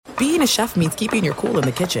being a chef means keeping your cool in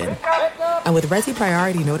the kitchen. And with Resi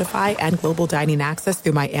Priority Notify and Global Dining Access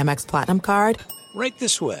through my Amex Platinum card, right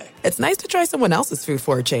this way. It's nice to try someone else's food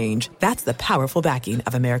for a change. That's the powerful backing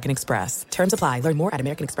of American Express. Terms apply. Learn more at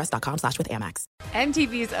americanexpress.com/withAmex.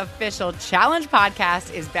 MTV's official Challenge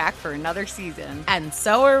podcast is back for another season. And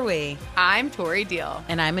so are we. I'm Tori Deal.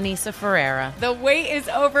 And I'm Anissa Ferreira. The wait is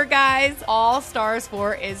over, guys. All Stars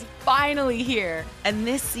 4 is finally here. And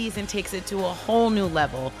this season takes it to a whole new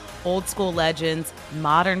level. Old school legends,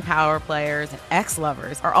 modern power players, and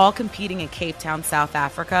ex-lovers are all competing in Cape Town, South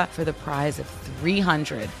Africa for the prize of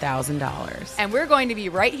 $300,000. And we're going to be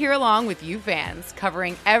right here along with you fans,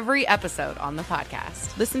 covering every episode on the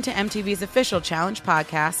podcast. Listen to MTV's official Challenge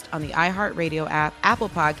podcast on the iHeartRadio app, Apple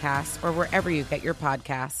Podcasts, or wherever you get your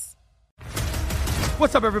podcasts.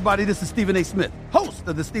 What's up, everybody? This is Stephen A. Smith, host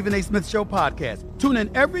of the Stephen A. Smith Show podcast. Tune in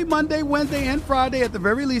every Monday, Wednesday, and Friday at the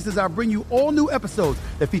very least as I bring you all new episodes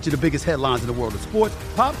that feature the biggest headlines in the world of sports,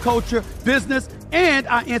 pop culture, business, and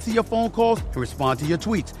I answer your phone calls and respond to your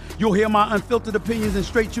tweets. You'll hear my unfiltered opinions and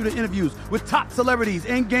straight-shooter interviews with top celebrities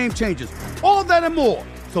and game changers. All of that and more.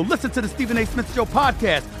 So listen to the Stephen A. Smith Show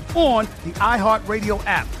podcast on the iHeartRadio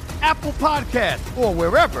app, Apple Podcasts, or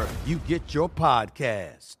wherever you get your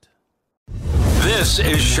podcast. This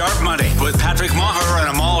is Sharp Money with Patrick Maher and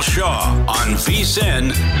Amal Shaw on VSiN,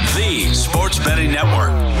 the Sports Betting Network.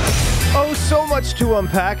 Oh, so much to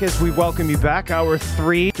unpack as we welcome you back. Hour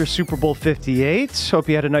 3 after Super Bowl 58. Hope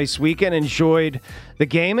you had a nice weekend, enjoyed the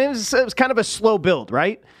game. It was kind of a slow build,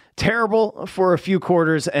 right? Terrible for a few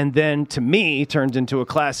quarters, and then, to me, turned into a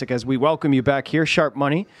classic as we welcome you back here. Sharp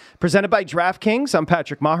Money, presented by DraftKings. I'm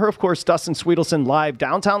Patrick Maher. Of course, Dustin Sweetelson live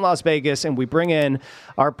downtown Las Vegas, and we bring in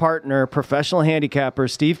our partner, professional handicapper,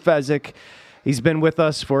 Steve Fezzik. He's been with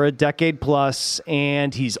us for a decade plus,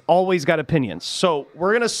 and he's always got opinions. So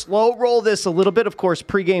we're going to slow roll this a little bit. Of course,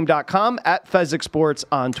 pregame.com, at Fezzik Sports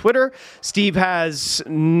on Twitter. Steve has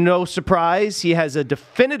no surprise. He has a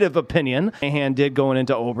definitive opinion. Hand did going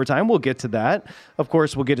into overtime. We'll get to that. Of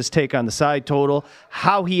course, we'll get his take on the side total,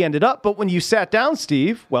 how he ended up. But when you sat down,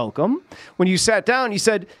 Steve, welcome. When you sat down, you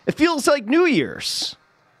said, it feels like New Year's.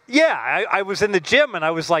 Yeah, I was in the gym and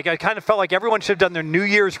I was like, I kind of felt like everyone should have done their New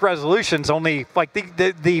Year's resolutions, only like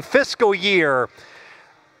the fiscal year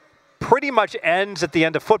pretty much ends at the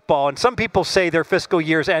end of football. And some people say their fiscal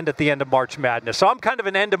years end at the end of March Madness. So I'm kind of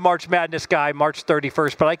an end of March Madness guy, March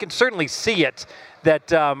 31st, but I can certainly see it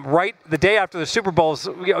that right the day after the Super Bowls,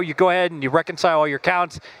 you go ahead and you reconcile all your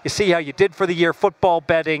counts, you see how you did for the year, football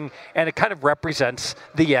betting, and it kind of represents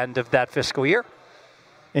the end of that fiscal year.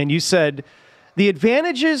 And you said the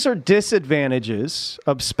advantages or disadvantages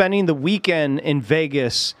of spending the weekend in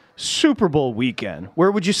Vegas, Super Bowl weekend. Where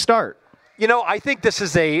would you start? I think this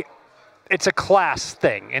is it's a class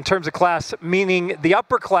thing in terms of class, meaning the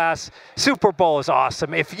upper class Super Bowl is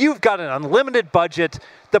awesome. If you've got an unlimited budget,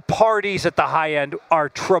 the parties at the high end are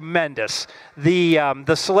tremendous.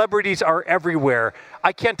 The celebrities are everywhere.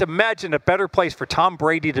 I can't imagine a better place for Tom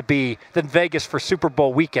Brady to be than Vegas for Super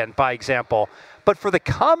Bowl weekend, by example. But for the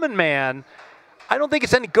common man, I don't think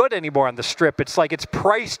it's any good anymore on the Strip. It's like it's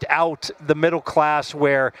priced out the middle class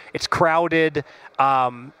where it's crowded.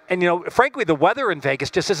 And, frankly, the weather in Vegas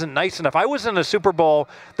just isn't nice enough. I was in a Super Bowl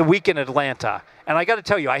the week in Atlanta, and I got to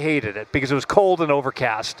tell you, I hated it because it was cold and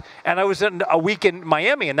overcast. And I was in a week in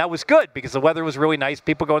Miami, and that was good because the weather was really nice.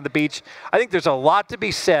 People go on the beach. I think there's a lot to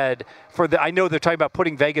be said I know they're talking about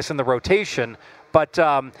putting Vegas in the rotation, but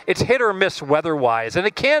it's hit or miss weather-wise, and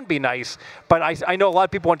it can be nice. But I know a lot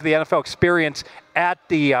of people went to the NFL Experience at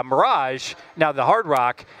the Mirage, now the Hard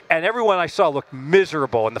Rock, and everyone I saw looked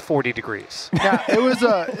miserable in the 40 degrees. Yeah, it was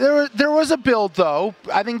there was a build, though.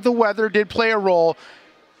 I think the weather did play a role,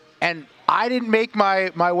 and I didn't make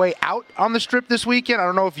my way out on the Strip this weekend. I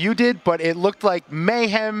don't know if you did, but it looked like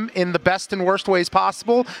mayhem in the best and worst ways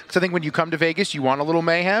possible. Because I think when you come to Vegas, you want a little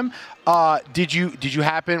mayhem. Were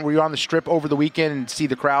you on the Strip over the weekend and see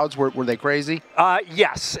the crowds? Were they crazy?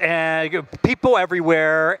 Yes, and people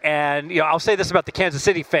everywhere. And I'll say this about the Kansas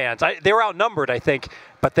City fans: they were outnumbered, I think,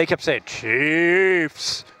 but they kept saying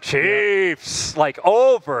Chiefs, like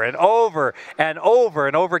over and over and over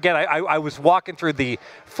and over again. I was walking through the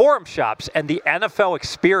Forum Shops, and the NFL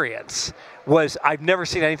Experience was, I've never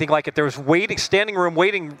seen anything like it. There was standing room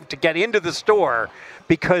waiting to get into the store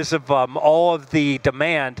because of all of the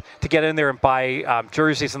demand to get in there and buy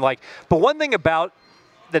jerseys and like. But one thing about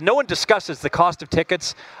that no one discusses, the cost of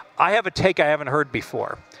tickets. I have a take I haven't heard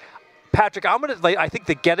before. Patrick, I think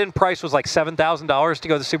the get-in price was like $7,000 to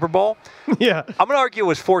go to the Super Bowl. Yeah. I'm going to argue it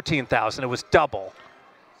was $14,000. It was double.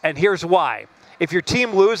 And here's why. If your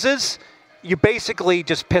team loses, you basically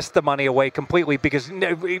just piss the money away completely, because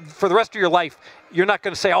for the rest of your life, you're not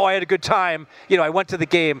going to say, oh, I had a good time, I went to the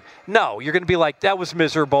game. No, you're going to be like, that was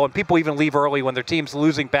miserable, and people even leave early when their team's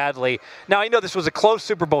losing badly. Now, I know this was a close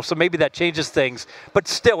Super Bowl, so maybe that changes things, but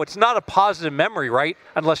still, it's not a positive memory, right,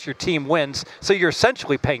 unless your team wins, so you're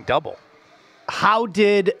essentially paying double. How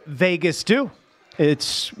did Vegas do?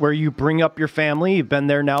 It's where you bring up your family. You've been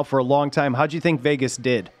there now for a long time. How do you think Vegas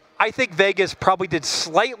did? I think Vegas probably did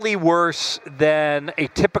slightly worse than a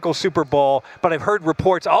typical Super Bowl, but I've heard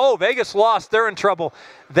reports, Vegas lost, they're in trouble.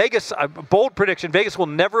 Vegas, bold prediction, Vegas will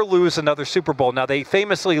never lose another Super Bowl. Now, they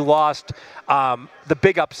famously lost the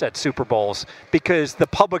big upset Super Bowls because the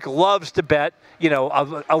public loves to bet,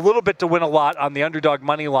 a little bit to win a lot on the underdog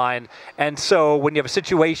money line. And so when you have a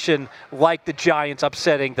situation like the Giants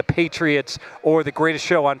upsetting the Patriots, or the greatest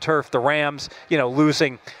show on turf, the Rams,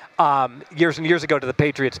 losing years and years ago to the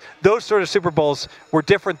Patriots. Those sort of Super Bowls were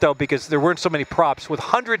different, though, because there weren't so many props, with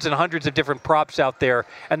hundreds and hundreds of different props out there,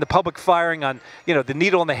 and the public firing on, the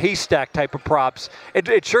needle in the haystack type of props.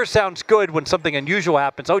 It sure sounds good when something unusual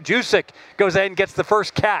happens. Jusic goes in and gets the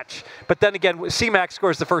first catch, but then again, C-Mac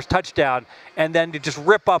scores the first touchdown, and then to just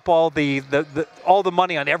rip up all the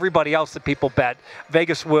money on everybody else that people bet.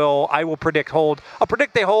 Vegas I will predict hold. I'll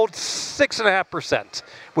predict they hold 6.5%,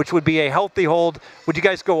 which would be a healthy hold. Would you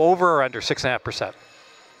guys go over or under 6.5%? I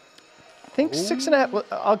think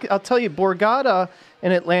 6.5. I'll tell you, Borgata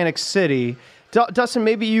in Atlantic City. Dustin,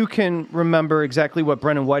 maybe you can remember exactly what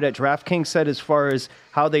Brendan White at DraftKings said as far as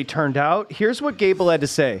how they turned out. Here's what Gable had to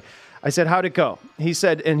say. I said, how'd it go? He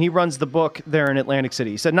said, and he runs the book there in Atlantic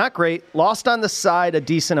City. He said, not great. Lost on the side a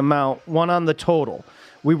decent amount, won on the total.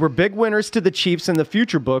 We were big winners to the Chiefs in the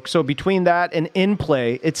future book, so between that and in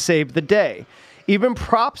play, it saved the day. Even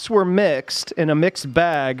props were mixed in a mixed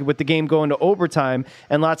bag, with the game going to overtime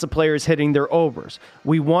and lots of players hitting their overs.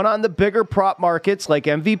 We won on the bigger prop markets like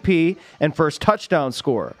MVP and first touchdown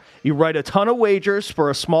score. You write a ton of wagers for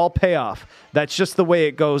a small payoff. That's just the way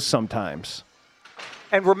it goes sometimes.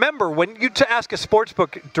 And remember, when you ask a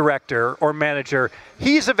sportsbook director or manager,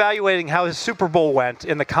 he's evaluating how his Super Bowl went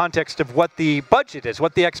in the context of what the budget is,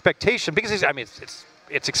 what the expectation, because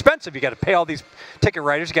it's expensive. You got to pay all these ticket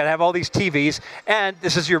writers. You got to have all these TVs, and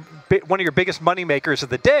this is one of your biggest money makers of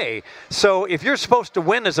the day. So if you're supposed to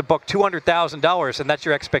win as a book $200,000, and that's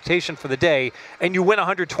your expectation for the day, and you win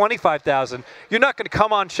 $125,000, you're not going to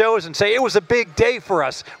come on shows and say it was a big day for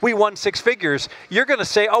us. We won six figures. You're going to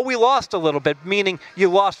say, we lost a little bit, meaning you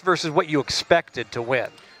lost versus what you expected to win.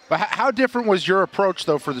 But how different was your approach,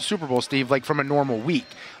 though, for the Super Bowl, Steve? Like from a normal week,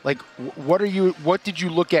 like what did you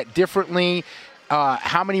look at differently?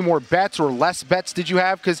 How many more bets or less bets did you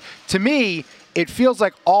have? Because to me, it feels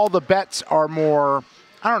like all the bets are more,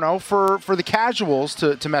 for the casuals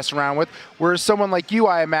to mess around with, whereas someone like you,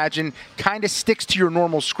 I imagine, kind of sticks to your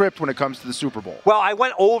normal script when it comes to the Super Bowl. Well, I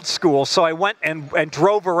went old school, so I went and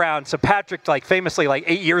drove around. So Patrick, famously,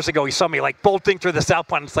 8 years ago, he saw me bolting through the South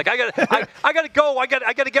Point. It's like, I gotta go. I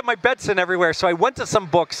gotta get my bets in everywhere. So I went to some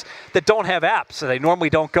books that don't have apps that I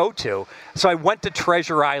normally don't go to. So I went to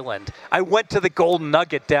Treasure Island. I went to the Golden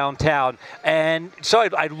Nugget downtown, and so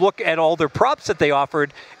I look at all their props that they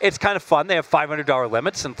offered. It's kind of fun. They have $500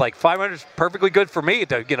 limits. And 500 is perfectly good for me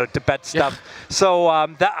to bet stuff. Yeah.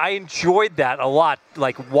 So that I enjoyed that a lot.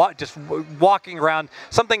 Just walking around,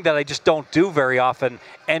 something that I just don't do very often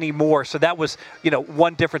anymore. So that was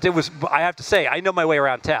one difference. It was, I have to say, I know my way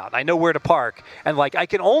around town. I know where to park, and I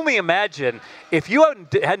can only imagine if you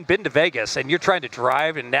hadn't been to Vegas and you're trying to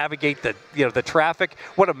drive and navigate the traffic,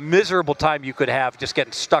 what a miserable time you could have just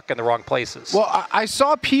getting stuck in the wrong places. Well, I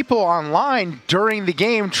saw people online during the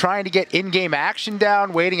game trying to get in-game action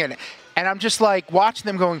down, waiting, and I'm just watching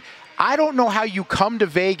them going, I don't know how you come to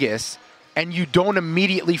Vegas and you don't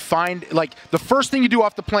immediately find, the first thing you do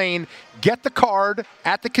off the plane, get the card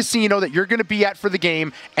at the casino that you're going to be at for the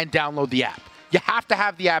game and download the app. You have to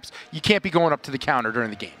have the apps. You can't be going up to the counter during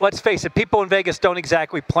the game. Let's face it, people in Vegas don't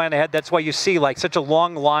exactly plan ahead. That's why you see such a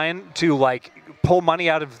long line to pull money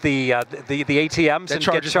out of the ATMs that and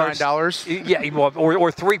charges get charged $9. Yeah,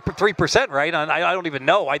 or 3%, right? I don't even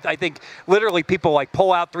know. I think literally people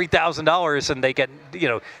pull out $3,000 and they get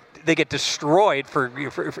they get destroyed for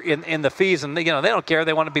in the fees, and they don't care.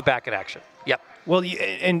 They want to be back in action. Yep. Well,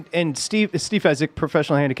 and Steve Fezzik,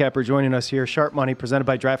 professional handicapper, joining us here. Sharp Money presented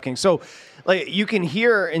by DraftKings. So, you can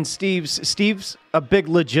hear in Steve's a big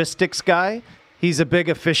logistics guy. He's a big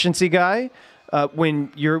efficiency guy.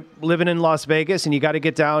 when you're living in Las Vegas and you got to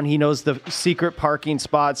get down. He knows the secret parking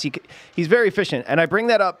spots. He's very efficient. And I bring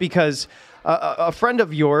that up because a friend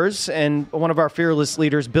of yours and one of our fearless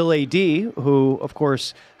leaders, Bill A.D., who, of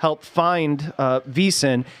course, helped find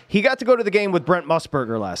VSiN, he got to go to the game with Brent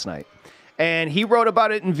Musburger last night. And he wrote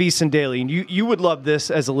about it in VSiN Daily. And you would love this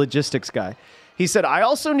as a logistics guy. He said, I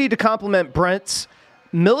also need to compliment Brent's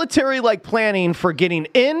military-like planning for getting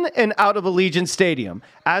in and out of Allegiant Stadium.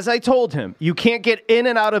 As I told him, you can't get in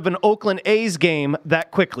and out of an Oakland A's game that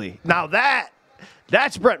quickly. Now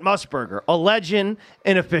that's Brent Musburger, a legend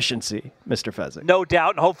in efficiency, Mr. Fezzik. No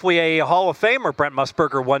doubt, and hopefully a Hall of Famer, Brent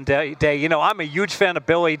Musburger, one day. You know, I'm a huge fan of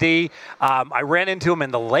Bill A.D. I ran into him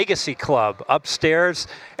in the Legacy Club upstairs.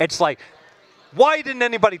 It's like, why didn't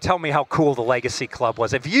anybody tell me how cool the Legacy Club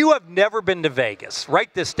was? If you have never been to Vegas,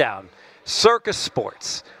 write this down. Circus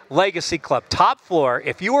Sports, Legacy Club, top floor.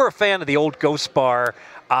 If you were a fan of the old Ghost Bar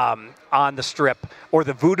on the Strip or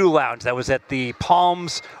the Voodoo Lounge that was at the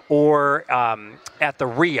Palms or at the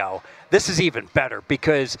Rio, this is even better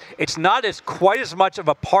because it's not quite as much of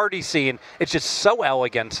a party scene. It's just so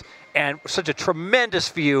elegant and such a tremendous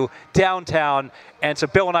view downtown. And so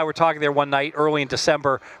Bill and I were talking there one night early in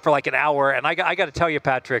December for like an hour. And I got to tell you,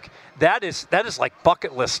 Patrick, that is like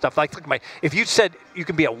bucket list stuff. Like if you said you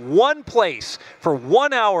can be at one place for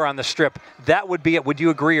 1 hour on the Strip, that would be it. Would you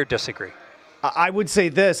agree or disagree? I would say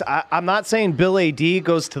this. I'm not saying Bill A.D.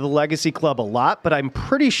 goes to the Legacy Club a lot, but I'm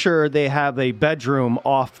pretty sure they have a bedroom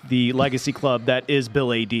off the Legacy Club that is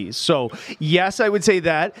Bill A.D.'s. So, yes, I would say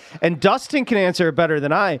that. And Dustin can answer it better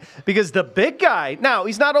than I, because the big guy, now,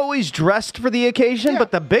 he's not always dressed for the occasion,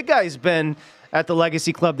 but the big guy's been at the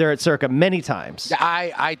Legacy Club there at Circa many times.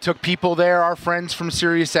 I took people there. Our friends from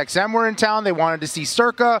SiriusXM were in town. They wanted to see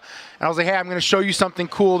Circa. And I was like, hey, I'm going to show you something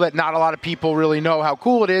cool that not a lot of people really know how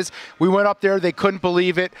cool it is. We went up there. They couldn't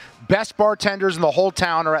believe it. Best bartenders in the whole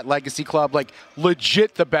town are at Legacy Club. Like,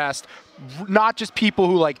 legit the best. Not just people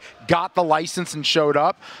who, like, got the license and showed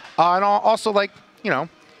up. And also, like, you know,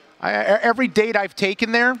 every date I've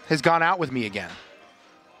taken there has gone out with me again.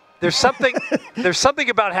 There's something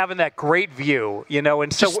about having that great view, you know,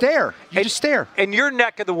 and so just stare. You just stare. In your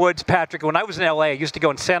neck of the woods, Patrick, when I was in LA, I used to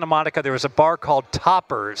go in Santa Monica. There was a bar called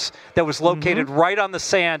Toppers that was located right on the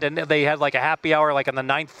sand, and they had like a happy hour, like on the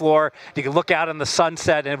 9th floor. You could look out on the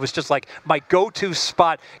sunset, and it was just like my go-to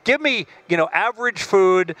spot. Give me, you know, average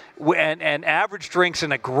food and average drinks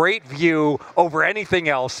and a great view over anything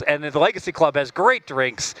else. And the Legacy Club has great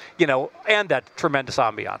drinks, you know, and that tremendous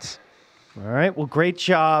ambiance. All right. Well, great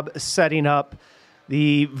job setting up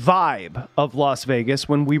the vibe of Las Vegas.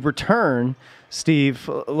 When we return, Steve,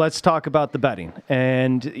 let's talk about the betting.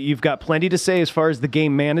 And you've got plenty to say as far as the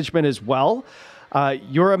game management as well.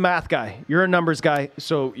 You're a math guy. You're a numbers guy.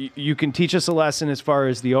 So you can teach us a lesson as far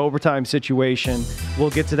as the overtime situation.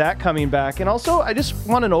 We'll get to that coming back. And also, I just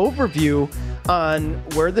want an overview on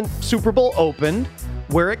where the Super Bowl opened,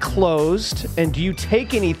 where it closed, and do you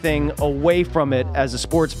take anything away from it as a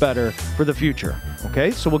sports bettor for the future?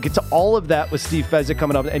 Okay, so we'll get to all of that with Steve Fezzik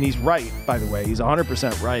coming up, and he's right, by the way. He's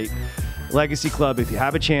 100% right. Legacy Club, if you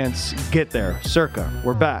have a chance, get there. Circa,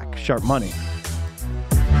 we're back. Sharp Money.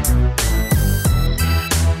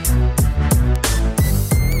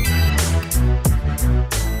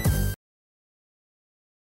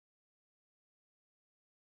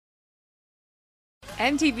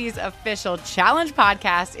 MTV's official Challenge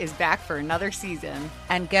podcast is back for another season.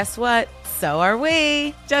 And guess what? So are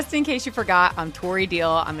we. Just in case you forgot, I'm Tori Deal.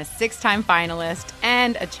 I'm a 6-time finalist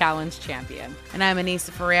and a Challenge champion. And I'm Anissa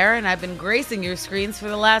Ferreira, and I've been gracing your screens for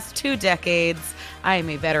the last 2 decades. I am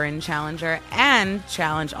a veteran challenger and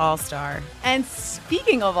Challenge All-Star. And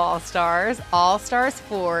speaking of All-Stars, All-Stars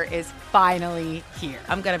 4 is finally here.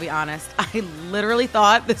 I'm going to be honest. I literally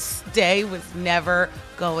thought this day was never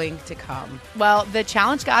going to come. Well, the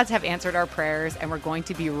Challenge gods have answered our prayers, and we're going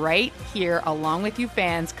to be right here along with you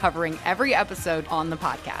fans covering every episode on the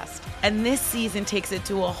podcast. And this season takes it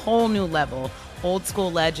to a whole new level. Old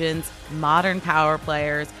school legends, modern power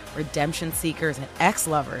players, redemption seekers, and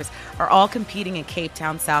ex-lovers are all competing in Cape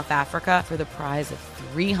Town, South Africa for the prize of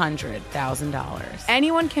 $300,000.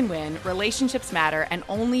 Anyone can win, relationships matter, and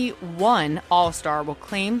only one All-Star will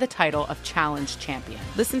claim the title of Challenge champion.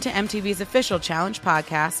 Listen to MTV's official Challenge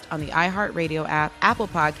podcast on the iHeartRadio app, Apple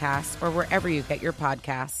Podcasts, or wherever you get your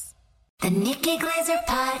podcasts. The Nikki Glazer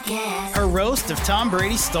Podcast. Her roast of Tom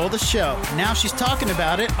Brady stole the show. Now she's talking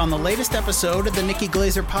about it on the latest episode of the Nikki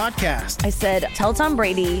Glazer Podcast. I said, tell Tom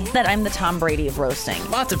Brady that I'm the Tom Brady of roasting.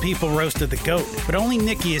 Lots of people roasted the GOAT, but only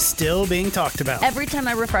Nikki is still being talked about. Every time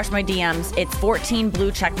I refresh my DMs, it's 14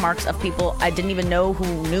 blue check marks of people I didn't even know who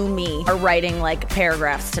knew me are writing like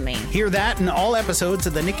paragraphs to me. Hear that in all episodes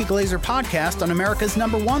of the Nikki Glazer Podcast on America's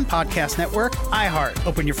 #1 podcast network, iHeart.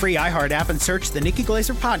 Open your free iHeart app and search the Nikki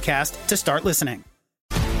Glazer Podcast to start listening.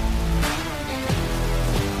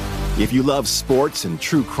 If you love sports and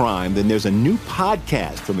true crime, then there's a new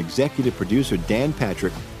podcast from executive producer Dan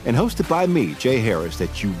Patrick and hosted by me, Jay Harris,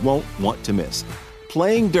 that you won't want to miss.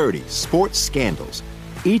 Playing Dirty: Sports Scandals.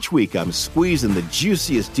 Each week, I'm squeezing the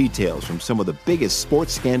juiciest details from some of the biggest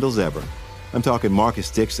sports scandals ever. I'm talking Marcus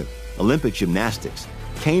Dixon, Olympic gymnastics,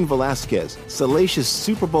 Cain Velasquez, salacious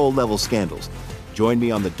Super Bowl-level scandals. Join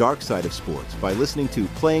me on the dark side of sports by listening to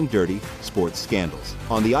Playing Dirty: Sports Scandals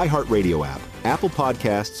on the iHeartRadio app, Apple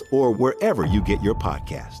Podcasts, or wherever you get your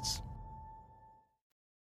podcasts.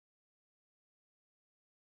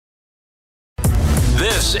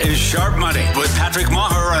 This is Sharp Money with Patrick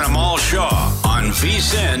Maher and Amal Shaw on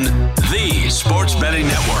VSiN, the sports betting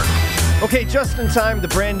network. Okay, just in time, the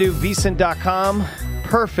brand new VSiN.com.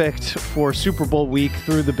 Perfect for Super Bowl week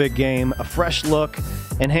through the big game. A fresh look,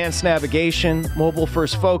 enhanced navigation,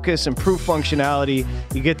 mobile-first focus, improved functionality.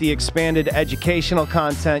 You get the expanded educational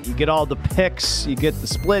content. You get all the picks. You get the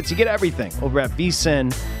splits. You get everything over at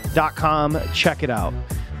VSiN.com. Check it out.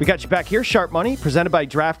 We got you back here, Sharp Money, presented by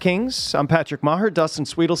DraftKings. I'm Patrick Maher, Dustin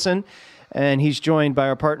Sweetelson, and he's joined by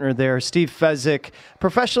our partner there, Steve Fezzik,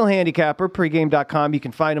 professional handicapper, pregame.com. You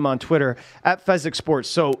can find him on Twitter at Fezzik Sports.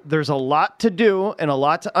 So there's a lot to do and a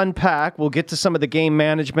lot to unpack. We'll get to some of the game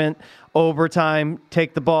management, overtime,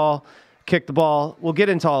 take the ball, kick the ball. We'll get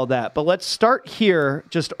into all of that. But let's start here,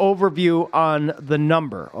 just overview on the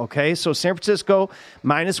number, okay? So San Francisco,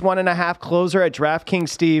 -1.5 closer at DraftKings,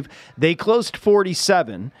 Steve. They closed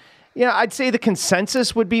 47. Yeah, I'd say the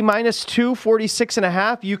consensus would be -2,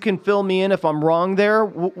 46.5. You can fill me in if I'm wrong there.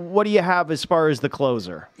 What do you have as far as the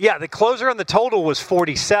closer? Yeah, the closer on the total was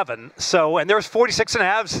 47. So, and there was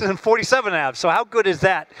 46.5 and 47.5. So how good is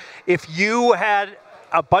that? If you had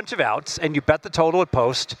a bunch of outs and you bet the total at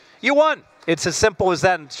post, you won. It's as simple as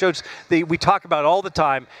that. And it shows we talk about it all the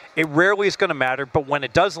time. It rarely is going to matter, but when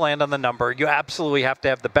it does land on the number, you absolutely have to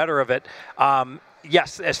have the better of it.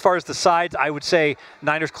 Yes, as far as the sides, I would say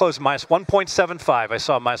Niners closed -1.75. I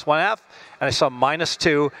saw -1.5, and I saw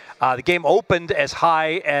 -2. The game opened as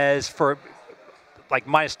high as for like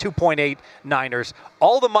 -2.8 Niners.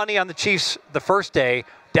 All the money on the Chiefs the first day,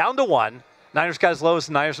 down to 1. Niners got as low as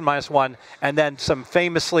the Niners -1, and then some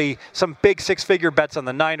big six-figure bets on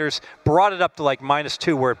the Niners brought it up to like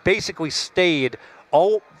 -2, where it basically stayed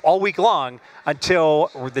all week long until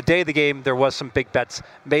the day of the game. There was some big bets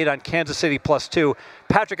made on Kansas City +2.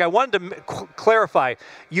 Patrick, I wanted to clarify.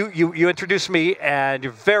 You introduced me, and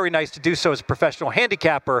you're very nice to do so as a professional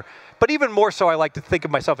handicapper, but even more so, I like to think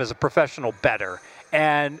of myself as a professional bettor.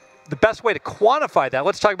 And the best way to quantify that,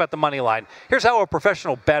 let's talk about the money line. Here's how a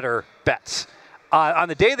professional bettor bets. On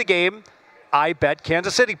the day of the game, I bet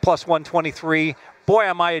Kansas City +123. Boy,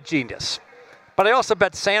 am I a genius. But I also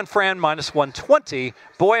bet San Fran -120.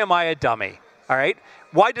 Boy, am I a dummy. All right?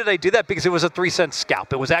 Why did I do that? Because it was a 3-cent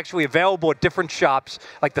scalp. It was actually available at different shops.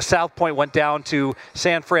 Like the South Point went down to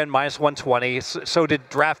San Fran -120. So did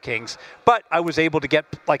DraftKings. But I was able to get,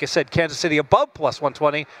 like I said, Kansas City above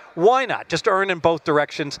 +120. Why not? Just earn in both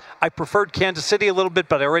directions. I preferred Kansas City a little bit,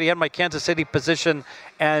 but I already had my Kansas City position.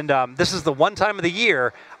 And this is the one time of the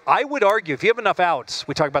year I would argue if you have enough outs,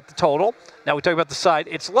 we talk about the total, now we talk about the side,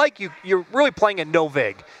 it's like you're really playing at no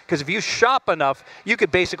vig. Because if you shop enough, you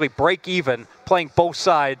could basically break even playing both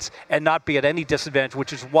sides and not be at any disadvantage,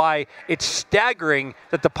 which is why it's staggering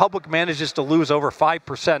that the public manages to lose over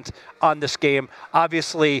 5% on this game.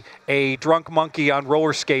 Obviously, a drunk monkey on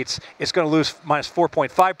roller skates is going to lose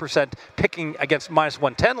 -4.5% picking against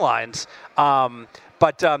 -110 lines.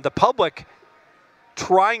 But the public,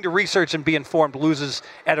 trying to research and be informed, loses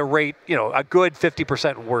at a rate, a good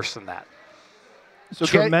 50% worse than that. So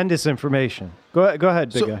tremendous information. Go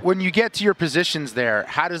ahead, big guy. When you get to your positions there,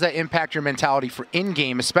 how does that impact your mentality for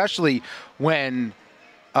in-game, especially when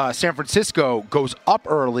San Francisco goes up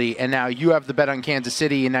early, and now you have the bet on Kansas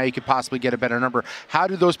City, and now you could possibly get a better number. How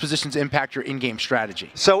do those positions impact your in-game strategy?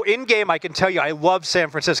 So in-game, I can tell you I love San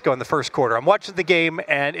Francisco in the first quarter. I'm watching the game,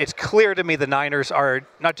 and it's clear to me the Niners are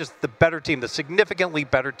not just the better team, the significantly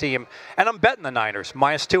better team, and I'm betting the Niners,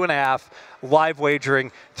 -2.5, live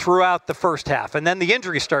wagering throughout the first half. And then the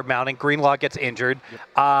injuries start mounting. Greenlaw gets injured.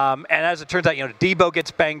 And as it turns out, Debo gets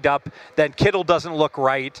banged up. Then Kittle doesn't look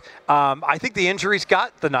right. I think the injuries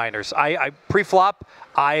got the Niners. I pre-flop,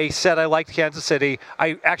 I said I liked Kansas City.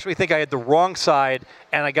 I actually think I had the wrong side,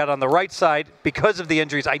 and I got on the right side because of the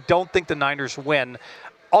injuries. I don't think the Niners win.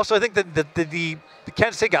 Also, I think that the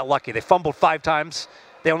Kansas City got lucky. They fumbled 5 times.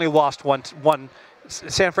 They only lost one.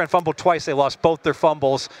 San Fran fumbled twice. They lost both their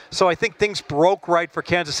fumbles. So I think things broke right for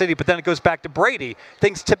Kansas City, but then it goes back to Brady.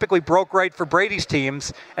 Things typically broke right for Brady's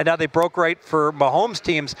teams, and now they broke right for Mahomes'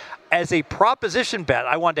 teams. As a proposition bet,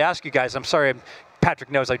 I wanted to ask you guys, I'm sorry,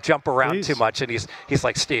 Patrick knows I jump around too much, and he's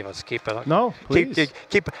like, Steve, let's keep it. No, please.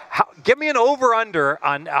 Give me an over-under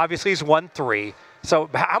on, obviously he's 1-3. So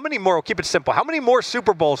how many more, we'll keep it simple, how many more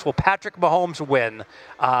Super Bowls will Patrick Mahomes win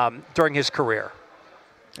during his career?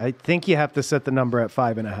 I think you have to set the number at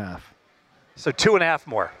 5.5. So 2.5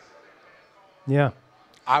 more. Yeah.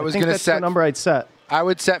 I was going to set the number I'd set. I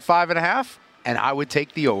would set 5.5, and I would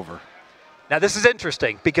take the over. Now this is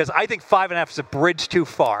interesting because I think 5.5 is a bridge too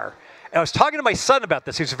far. And I was talking to my son about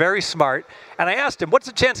this. He's very smart. And I asked him, what's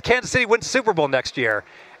the chance Kansas City wins Super Bowl next year?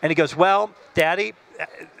 And he goes, well, Daddy,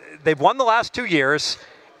 they've won the last 2 years,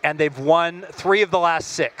 and they've won 3 of the last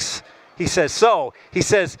 6. He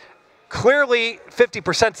says, clearly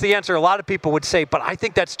 50% is the answer. A lot of people would say, but I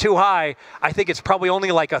think that's too high. I think it's probably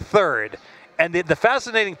only like a third. And the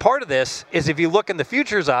fascinating part of this is if you look in the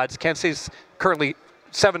futures odds, Kansas City's currently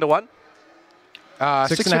 7-1.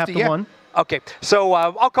 6.5 to 1. Okay, so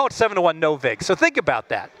I'll call it 7-1, no vig. So think about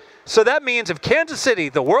that. So that means if Kansas City,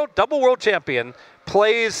 the double world champion,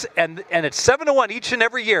 plays and it's 7-1 each and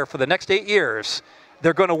every year for the next 8 years,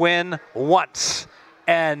 they're going to win once.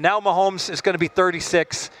 And now Mahomes is going to be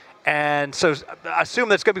 36. And so assume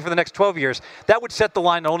that's going to be for the next 12 years. That would set the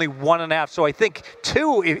line at only 1.5. So I think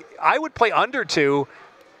 2, I would play under 2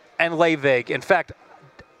 and lay vig. In fact,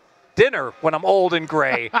 Dinner, when I'm old and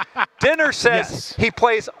gray, Dinner says he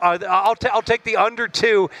plays, I'll take the under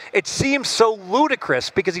 2. It seems so ludicrous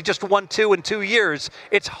because he just won 2 in 2 years.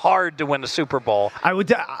 It's hard to win a Super Bowl. I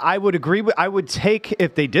would agree. I would take,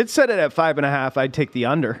 if they did set it at 5.5, I'd take the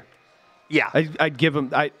under. Yeah. I'd give him,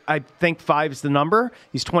 I think 5's the number.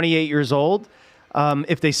 He's 28 years old.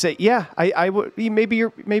 If they say, I would, maybe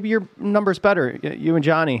your number's better. You and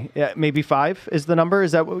Johnny, maybe 5 is the number.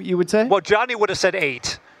 Is that what you would say? Well, Johnny would have said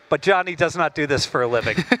 8. But Johnny does not do this for a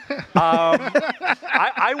living.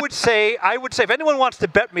 I would say if anyone wants to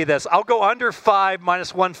bet me this, I'll go under 5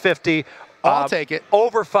 minus 150. I'll take it.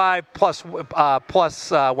 Over 5 plus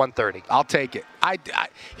 130. I'll take it.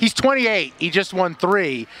 He's 28. He just won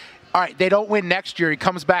 3. All right, they don't win next year. He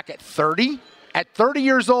comes back at 30. At 30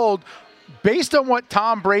 years old, based on what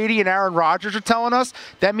Tom Brady and Aaron Rodgers are telling us,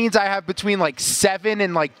 that means I have between like 7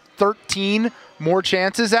 and like 13 more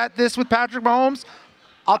chances at this with Patrick Mahomes.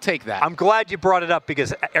 I'll take that. I'm glad you brought it up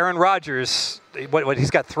because Aaron Rodgers, what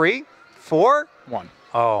he's got 3, 4? 1.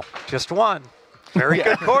 Oh, just 1. Very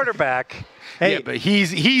good quarterback. Hey, yeah, but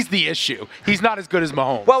he's the issue. He's not as good as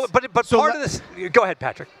Mahomes. Well, but so part of this. Go ahead,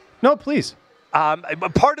 Patrick. No, please.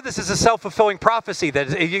 Part of this is a self-fulfilling prophecy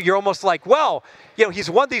that you're almost like, well, he's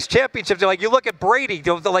won these championships. Like you look at Brady,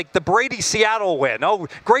 like the Brady-Seattle win. Oh,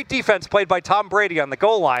 great defense played by Tom Brady on the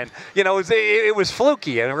goal line. It was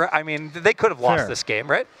fluky. I mean, they could have lost this game,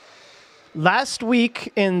 right? Last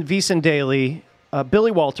week in VSiN Daily,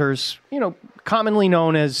 Billy Walters, commonly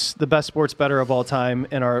known as the best sports bettor of all time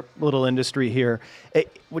in our little industry here.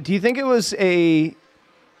 Do you think it was a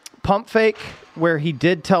pump fake where he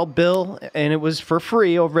did tell Bill, and it was for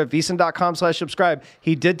free over at vsin.com/subscribe,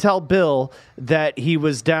 he did tell Bill that he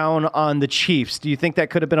was down on the Chiefs? Do you think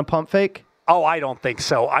that could have been a pump fake? Oh, I don't think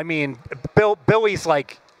so. I mean, Billy's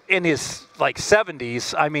like in his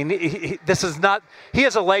 70s. I mean, he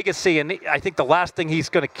has a legacy, and I think the last thing he's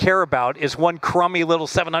going to care about is one crummy little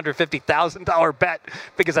 $750,000 bet,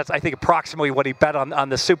 because that's, I think, approximately what he bet on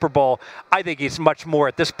the Super Bowl. I think he's much more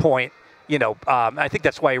at this point. I think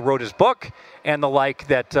that's why he wrote his book and the like,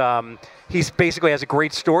 that he's basically has a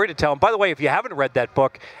great story to tell. And by the way, if you haven't read that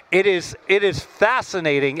book, it is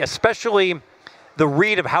fascinating, especially the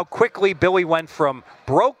read of how quickly Billy went from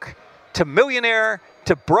broke to millionaire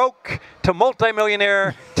to broke to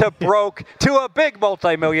multimillionaire to broke to a big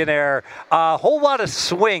multimillionaire. A whole lot of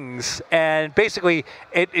swings, and basically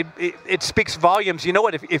it speaks volumes. You know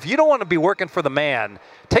what? If you don't want to be working for the man,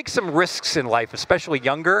 take some risks in life, especially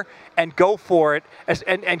younger, and go for it.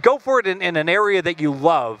 And go for it in an area that you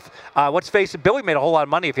love. Let's face it, Billy made a whole lot of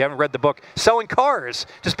money, if you haven't read the book, selling cars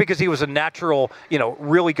just because he was a natural,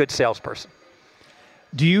 really good salesperson.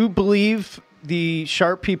 Do you believe the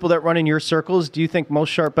sharp people that run in your circles, do you think most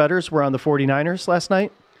sharp bettors were on the 49ers last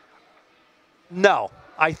night? No.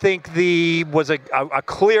 I think was a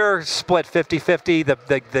clear split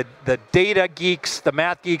 50-50. The data geeks, the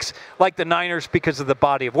math geeks like the Niners because of the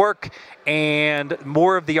body of work, and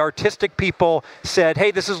more of the artistic people said,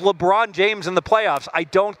 hey, this is LeBron James in the playoffs. I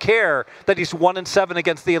don't care that he's 1-7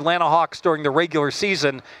 against the Atlanta Hawks during the regular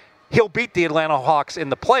season. He'll beat the Atlanta Hawks in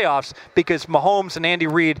the playoffs because Mahomes and Andy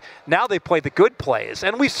Reid, now they play the good plays.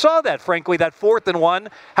 And we saw that, frankly, that 4th and 1.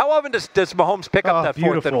 How often does Mahomes pick up that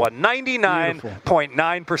 4th and 1?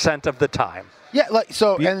 99.9% of the time. Yeah,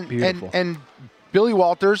 and Billy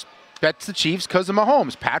Walters bets the Chiefs because of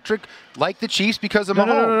Mahomes. Patrick liked the Chiefs because of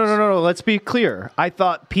Mahomes. No. Let's be clear. I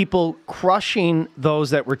thought people crushing those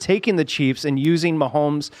that were taking the Chiefs and using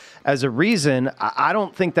Mahomes as a reason, I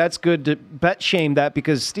don't think that's good to bet shame that,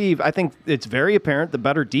 because, Steve, I think it's very apparent the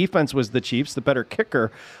better defense was the Chiefs, the better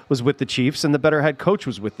kicker was with the Chiefs, and the better head coach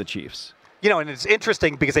was with the Chiefs. And it's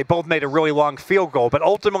interesting because they both made a really long field goal, but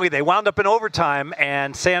ultimately they wound up in overtime,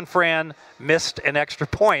 and San Fran missed an extra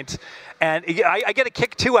point. And I get a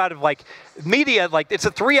kick, too, out of, media. It's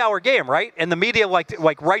a 3-hour game, right? And the media,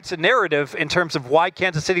 writes a narrative in terms of why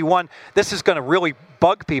Kansas City won. This is going to really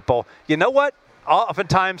bug people. You know what?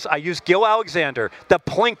 Oftentimes, I use Gil Alexander, the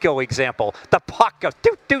Plinko example. The puck goes,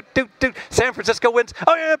 doot. San Francisco wins.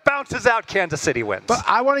 Oh, yeah, it bounces out. Kansas City wins. But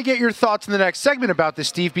I want to get your thoughts in the next segment about this,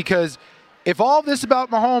 Steve, because if all this about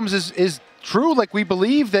Mahomes is true, we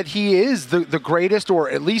believe that he is the greatest, or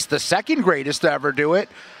at least the second greatest to ever do it,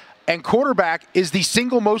 and quarterback is the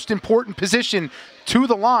single most important position to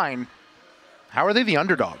the line, how are they the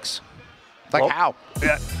underdogs? How?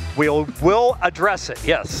 We'll address it,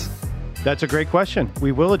 yes. That's a great question.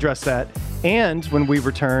 We will address that. And when we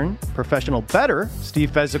return, professional bettor Steve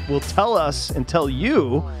Fezzik will tell us and tell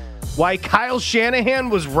you why Kyle Shanahan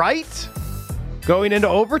was right going into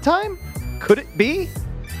overtime. Could it be?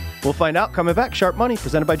 We'll find out coming back. Sharp Money,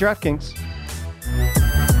 presented by DraftKings.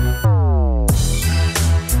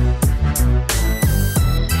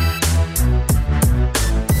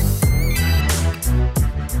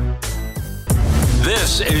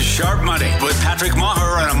 This is Sharp Money with Patrick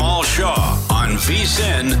Maher and Amal Shaw on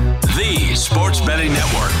VSiN, the Sports Betting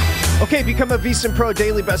Network. Okay, become a VSiN Pro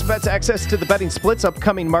Daily Best Bets. Access to the betting splits,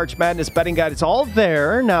 upcoming March Madness betting guide. It's all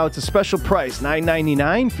there. Now it's a special price,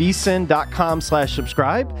 $9.99.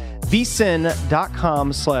 VSiN.com/subscribe.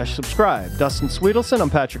 VSiN.com/subscribe. Dustin Sweetelson, I'm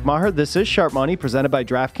Patrick Maher. This is Sharp Money, presented by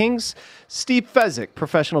DraftKings. Steve Fezzik,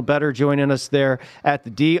 professional bettor, joining us there at the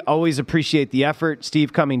D. Always appreciate the effort.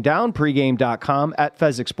 Steve coming down, pregame.com at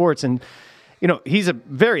Fezzik Sports. And, he's a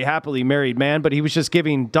very happily married man, but he was just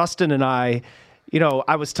giving Dustin and I,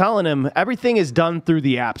 I was telling him everything is done through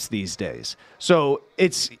the apps these days. So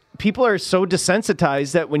people are so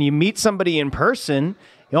desensitized that when you meet somebody in person,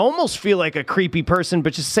 you almost feel like a creepy person,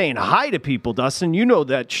 but just saying hi to people, Dustin. You know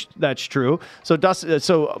that's true.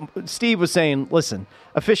 So Steve was saying, listen,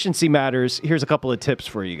 efficiency matters. Here's a couple of tips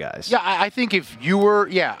for you guys. Yeah, I think if you were,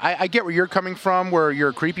 I get where you're coming from, where you're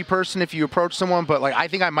a creepy person if you approach someone, but I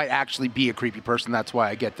think I might actually be a creepy person. That's why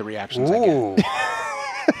I get the reactions I get.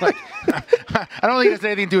 I don't think it has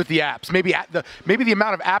anything to do with the apps. Maybe the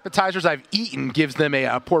amount of appetizers I've eaten gives them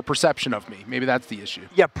a poor perception of me. Maybe that's the issue.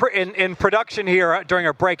 Yeah, in production here during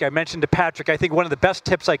our break, I mentioned to Patrick, I think one of the best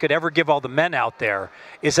tips I could ever give all the men out there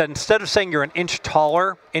is that instead of saying you're an inch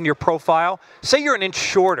taller in your profile, say you're an inch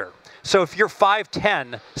shorter. So if you're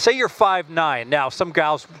 5'10", say you're 5'9". Now, some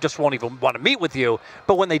gals just won't even want to meet with you,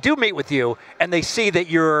 but when they do meet with you and they see that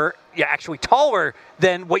you're actually taller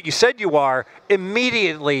than what you said you are,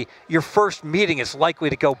 immediately your first meeting is likely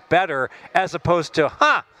to go better as opposed to,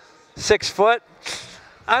 6 foot?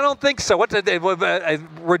 I don't think so. What's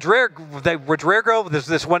Rodrigo? There's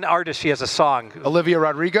this one artist, she has a song. Olivia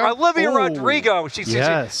Rodrigo? Rodrigo. She's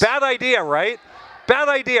bad idea, right? Bad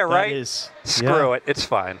idea, right? Screw it. It's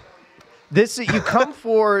fine. You come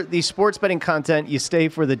for the sports betting content, you stay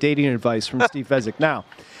for the dating advice from Steve Fezzik. Now,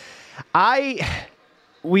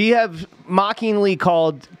 we have mockingly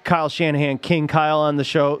called Kyle Shanahan King Kyle on the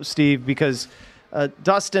show, Steve, because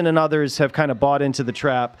Dustin and others have kind of bought into the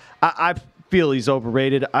trap. I feel he's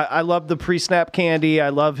overrated. I love the pre-snap candy. I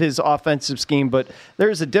love his offensive scheme, but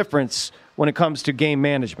there's a difference when it comes to game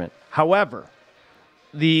management. However,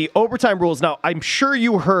 the overtime rules, now I'm sure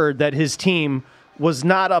you heard that his team was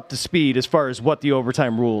not up to speed as far as what the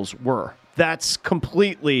overtime rules were. That's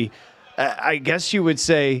completely, I guess you would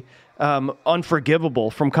say, unforgivable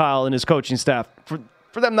from Kyle and his coaching staff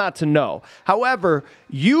for them not to know. However,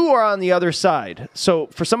 you are on the other side. So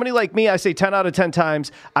for somebody like me, I say 10 out of 10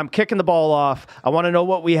 times, I'm kicking the ball off. I want to know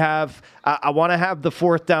what we have. I want to have the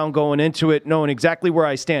fourth down going into it, knowing exactly where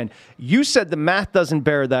I stand. You said the math doesn't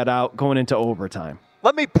bear that out going into overtime.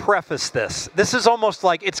 Let me preface this. This is almost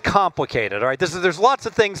like it's complicated, all right? There's lots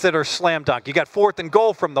of things that are slam dunk. You got 4th and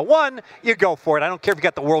goal from the 1, you go for it. I don't care if you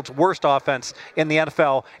got the world's worst offense in the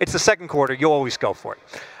NFL. It's the second quarter. You always go for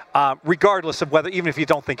it, regardless of whether, even if you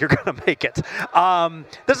don't think you're going to make it.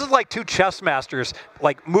 This is like two chess masters,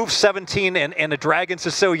 like move 17 and a Dragon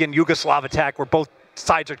Sicilian Yugoslav attack where both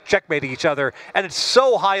sides are checkmating each other, and it's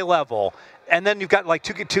so high level. And then you've got like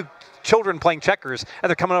two children playing checkers, and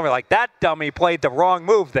they're coming over like, that dummy played the wrong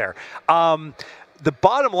move there. The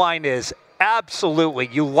bottom line is, absolutely,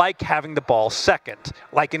 you like having the ball second,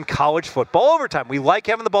 like in college football overtime. We like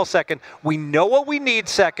having the ball second. We know what we need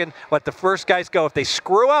second. Let the first guys go. If they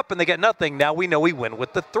screw up and they get nothing, now we know we win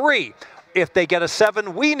with the 3. If they get a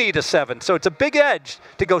 7, we need a 7. So it's a big edge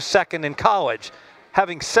to go second in college.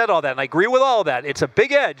 Having said all that, and I agree with all that, it's a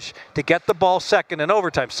big edge to get the ball second in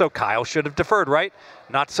overtime. So Kyle should have deferred, right?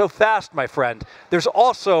 Not so fast, my friend. There's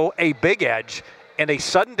also a big edge in a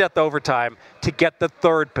sudden death overtime to get the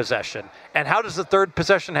 3rd possession. And how does the 3rd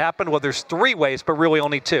possession happen? Well, there's 3 ways, but really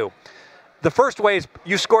only 2. The first way is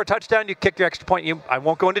you score a touchdown, you kick your extra point. I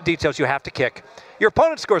won't go into details, you have to kick. Your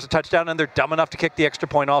opponent scores a touchdown, and they're dumb enough to kick the extra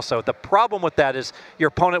point also. The problem with that is your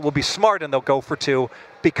opponent will be smart, and they'll go for 2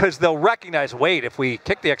 because they'll recognize, wait, if we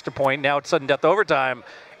kick the extra point, now it's sudden death overtime,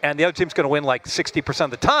 and the other team's going to win like 60%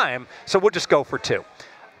 of the time, so we'll just go for 2.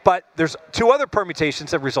 But there's 2 other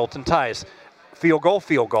permutations that result in ties. Field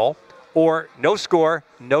goal, or no score,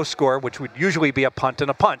 which would usually be a punt and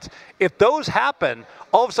a punt. If those happen,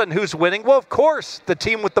 all of a sudden who's winning? Well, of course, the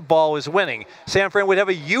team with the ball is winning. San Fran would have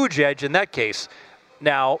a huge edge in that case.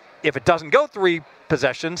 Now, if it doesn't go 3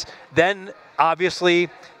 possessions, then obviously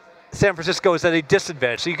San Francisco is at a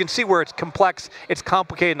disadvantage. So you can see where it's complex, it's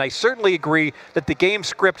complicated, and I certainly agree that the game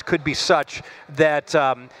script could be such that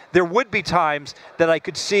there would be times that I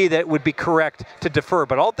could see that it would be correct to defer.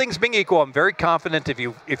 But all things being equal, I'm very confident if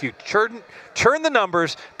you churn the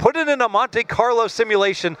numbers, put it in a Monte Carlo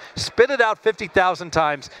simulation, spit it out 50,000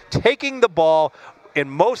 times, taking the ball in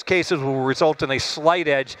most cases will result in a slight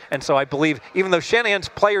edge. And so I believe, even though Shanahan's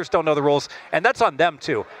players don't know the rules, and that's on them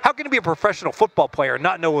too. How can you be a professional football player and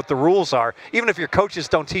not know what the rules are, even if your coaches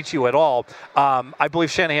don't teach you at all? I believe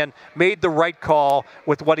Shanahan made the right call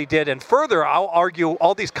with what he did. And further, I'll argue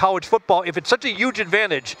all these college football, if it's such a huge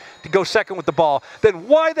advantage to go second with the ball, then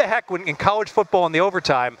why the heck when in college football in the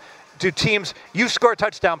overtime, do teams, you score a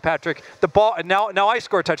touchdown, Patrick, the ball, and now I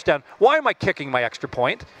score a touchdown. Why am I kicking my extra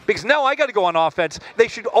point? Because now I got to go on offense. They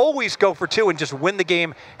should always go for 2 and just win the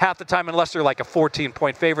game half the time unless they're like a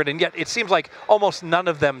 14-point favorite, and yet it seems like almost none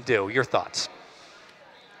of them do. Your thoughts?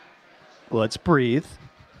 Let's breathe.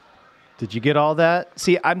 Did you get all that?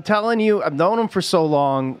 See, I'm telling you, I've known him for so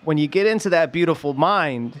long. When you get into that beautiful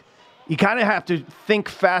mind, you kind of have to think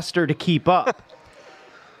faster to keep up.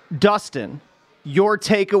 Dustin, your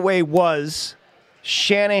takeaway was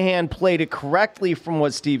Shanahan played it correctly from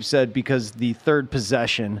what Steve said because the 3rd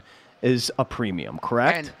possession is a premium,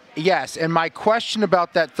 correct? And yes, and my question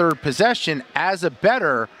about that 3rd possession, as a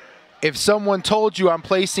bettor, if someone told you I'm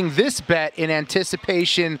placing this bet in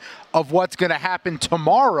anticipation of what's going to happen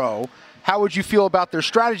tomorrow, how would you feel about their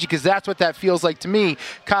strategy? Because that's what that feels like to me.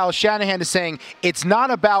 Kyle Shanahan is saying, it's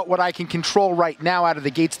not about what I can control right now out of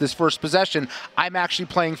the gates this first possession. I'm actually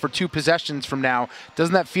playing for 2 possessions from now.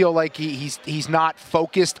 Doesn't that feel like he's not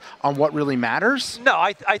focused on what really matters? No,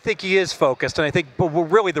 I think he is focused. And I think but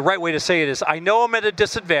really the right way to say it is, I know I'm at a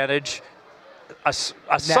disadvantage.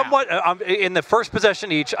 Somewhat in the first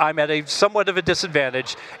possession each, I'm at a somewhat of a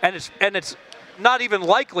disadvantage. And it's not even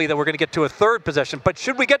likely that we're going to get to a 3rd possession. But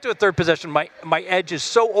should we get to a 3rd possession, my edge is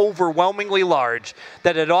so overwhelmingly large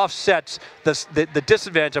that it offsets the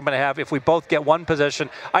disadvantage I'm going to have if we both get 1 possession.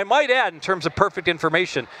 I might add, in terms of perfect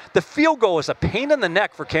information, the field goal is a pain in the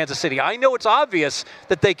neck for Kansas City. I know it's obvious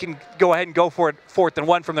that they can go ahead and go for it 4th and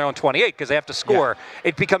 1 from their own 28 because they have to score. Yeah.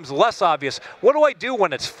 It becomes less obvious. What do I do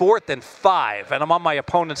when it's 4th and 5 and I'm on my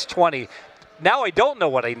opponent's 20? Now I don't know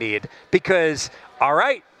what I need because, all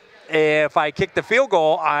right, if I kick the field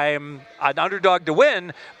goal, I'm an underdog to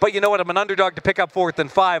win. But you know what? I'm an underdog to pick up 4th and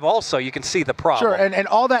 5 also. You can see the problem. Sure, and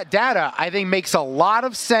all that data, I think, makes a lot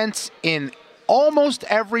of sense in almost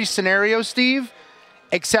every scenario, Steve,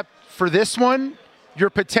 except for this one, you're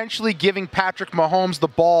potentially giving Patrick Mahomes the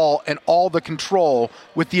ball and all the control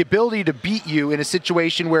with the ability to beat you in a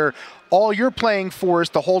situation where all you're playing for is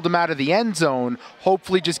to hold them out of the end zone,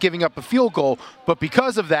 hopefully just giving up a field goal. But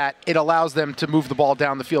because of that, it allows them to move the ball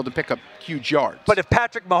down the field and pick up huge yards. But if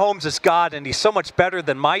Patrick Mahomes is God and he's so much better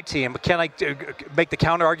than my team, can I make the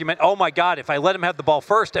counter argument? Oh, my God, if I let him have the ball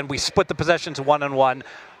first and we split the possessions 1-on-1,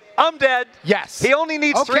 I'm dead. Yes. He only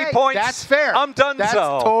needs 3 points. That's fair. I'm done. That's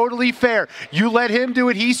totally fair. You let him do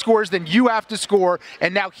it, he scores, then you have to score,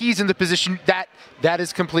 and now he's in the position that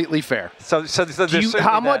is completely fair. So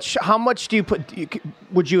how much do you put?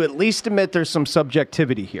 Would you at least admit there's some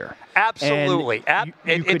subjectivity here? Absolutely.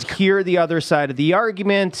 You could hear the other side of the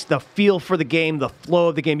argument, the feel for the game, the flow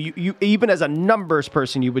of the game. You even as a numbers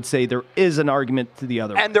person, you would say there is an argument to the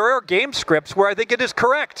other. And there are game scripts where I think it is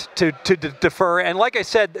correct to defer. And like I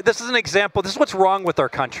said, this is an example. This is what's wrong with our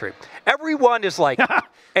country. Everyone is like,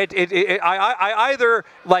 I either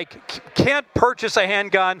like can't purchase a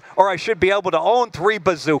handgun or I should be able to own 3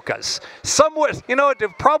 bazookas. Somewhat,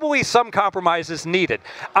 probably some compromise is needed.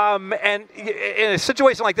 And in a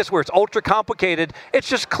situation like this where it's ultra complicated, it's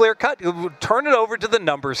just clear cut. Turn it over to the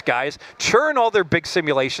numbers guys, churn all their big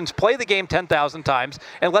simulations, play the game 10,000 times,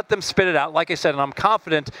 and let them spit it out. Like I said, and I'm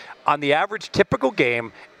confident on the average typical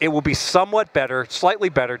game, it will be somewhat better, slightly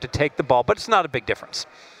better to take the ball, but it's not a big difference.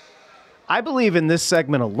 I believe in this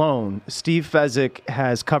segment alone, Steve Fezzik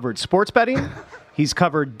has covered sports betting, he's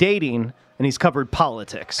covered dating, and he's covered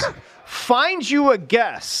politics. Find you a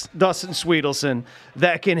guest, Dustin Sweetelson,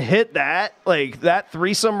 that can hit that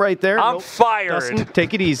threesome right there. I'm fired. Dustin,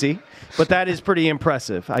 take it easy. But that is pretty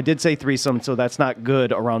impressive. I did say threesome, so that's not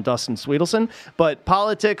good around Dustin Sweetelson. But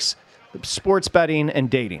politics, sports betting, and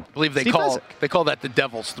dating. I believe they call that the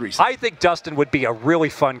devil's threesome. I think Dustin would be a really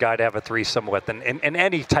fun guy to have a threesome with in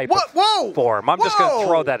any type of form. I'm just going to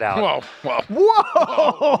throw that out.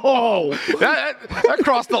 Whoa. That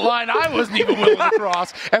crossed the line I wasn't even willing to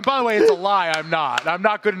cross. And by the way, it's a lie. I'm not. I'm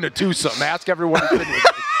not good in a twosome. Ask everyone who's been with me.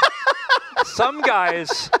 Some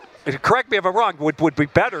guys, correct me if I'm wrong, would be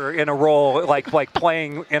better in a role like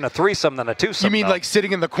playing in a threesome than a twosome. You mean like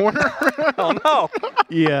sitting in the corner? Oh, no.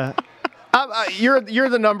 Yeah. You're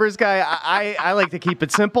the numbers guy. I like to keep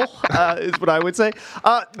it simple, is what I would say.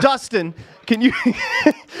 Dustin, can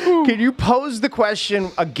you pose the question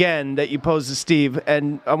again that you posed to Steve?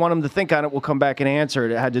 And I want him to think on it. We'll come back and answer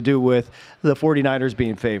it. It had to do with the 49ers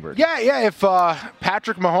being favored. Yeah. If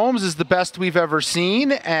Patrick Mahomes is the best we've ever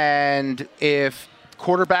seen, and if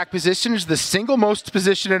quarterback position is the single most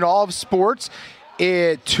position in all of sports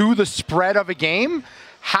to the spread of a game,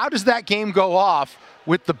 how does that game go off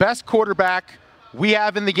with the best quarterback we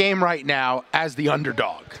have in the game right now as the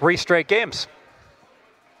underdog? 3 straight games.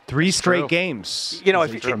 3 straight games.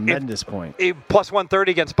 That's a tremendous point. Plus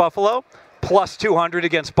 130 against Buffalo, plus 200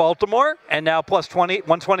 against Baltimore, and now plus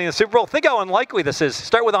 120 in the Super Bowl. Think how unlikely this is.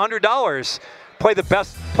 Start with $100.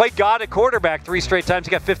 Play God at quarterback 3 straight times.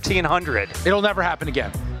 You got $1,500. It'll never happen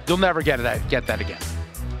again. You'll never get that again.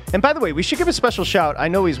 And by the way, we should give a special shout. I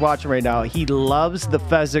know he's watching right now. He loves the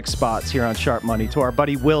Fezzik spots here on Sharp Money, to our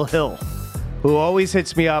buddy Will Hill, who always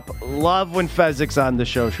hits me up. Love when Fezzik's on the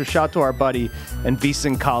show. So shout to our buddy and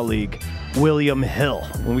VSiN colleague, William Hill.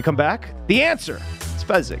 When we come back, the answer is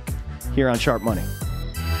Fezzik here on Sharp Money.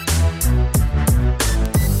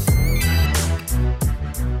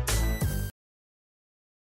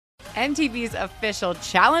 MTV's official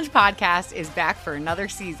Challenge podcast is back for another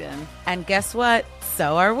season. And guess what?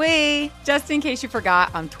 So are we. Just in case you forgot,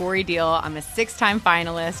 I'm Tori Deal. I'm a 6-time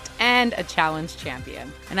finalist and a Challenge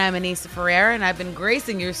champion. And I'm Anissa Ferreira, and I've been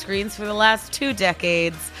gracing your screens for the last 2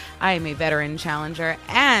 decades. I am a veteran challenger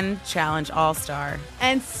and Challenge All-Star.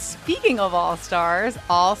 And speaking of All-Stars,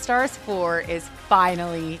 All-Stars 4 is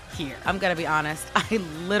finally here. I'm going to be honest. I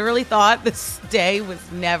literally thought this day was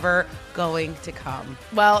never going to come.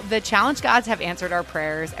 Well, the Challenge gods have answered our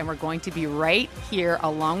prayers, and we're going to be right here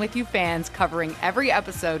along with you fans covering every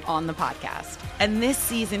episode on the podcast. And this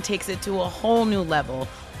season takes it to a whole new level.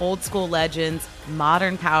 Old school legends,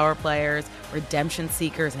 modern power players, redemption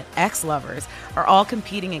seekers, and ex-lovers are all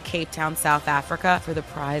competing in Cape Town, South Africa for the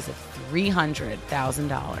prize of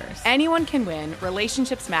 $300,000. Anyone can win,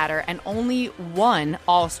 relationships matter, and only one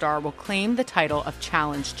All-Star will claim the title of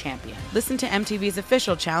Challenge champion. Listen to MTV's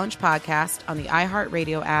official Challenge podcast on the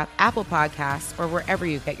iHeartRadio app, Apple Podcasts, or wherever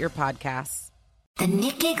you get your podcasts. The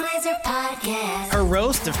Nikki Glazer Podcast. Her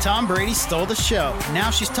roast of Tom Brady stole the show.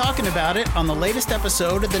 Now she's talking about it on the latest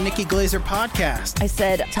episode of the Nikki Glazer Podcast. I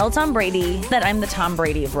said, tell Tom Brady that I'm the Tom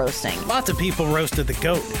Brady of roasting. Lots of people roasted the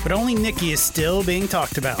GOAT, but only Nikki is still being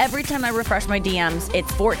talked about. Every time I refresh my DMs,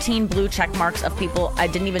 it's 14 blue check marks of people I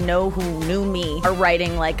didn't even know who knew me are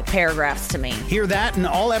writing like paragraphs to me. Hear that in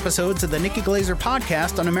all episodes of the Nikki Glazer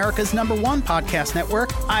Podcast on America's #1 podcast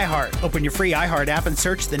network, iHeart. Open your free iHeart app and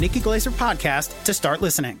search the Nikki Glazer Podcast to start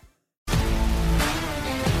listening.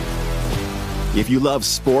 If you love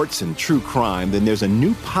sports and true crime, then there's a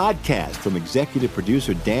new podcast from executive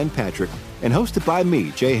producer Dan Patrick and hosted by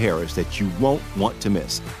me, Jay Harris, that you won't want to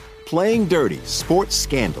miss. Playing Dirty: Sports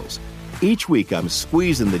Scandals. Each week, I'm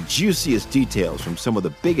squeezing the juiciest details from some of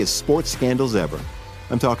the biggest sports scandals ever.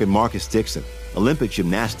 I'm talking Marcus Dixon, Olympic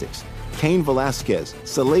gymnastics, Cain Velasquez,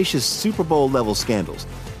 salacious Super Bowl-level scandals.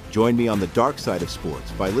 Join me on the dark side of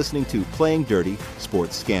sports by listening to Playing Dirty: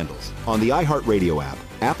 Sports Scandals on the iHeartRadio app,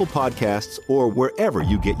 Apple Podcasts, or wherever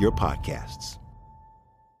you get your podcasts.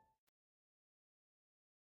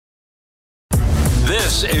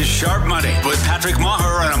 This is Sharp Money with Patrick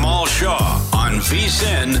Maher and Amal Shaw on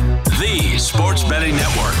VSiN, the sports betting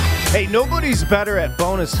network. Hey, nobody's better at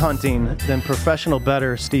bonus hunting than professional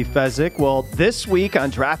bettor Steve Fezzik. Well, this week on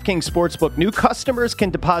DraftKings Sportsbook, new customers can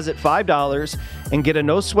deposit $5 and get a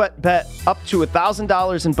no-sweat bet up to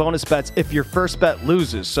 $1,000 in bonus bets if your first bet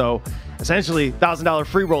loses. So essentially, $1,000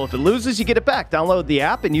 free roll. If it loses, you get it back. Download the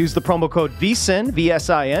app and use the promo code VSiN,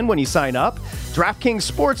 VSIN, when you sign up. DraftKings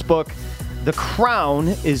Sportsbook, the crown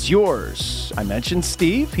is yours. I mentioned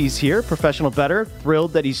Steve. He's here, professional bettor.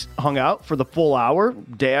 Thrilled that he's hung out for the full hour,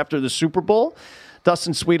 day after the Super Bowl.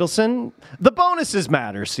 Dustin Sweetelson. The bonuses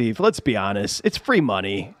matter, Steve. Let's be honest. It's free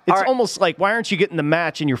money. It's almost like, why aren't you getting the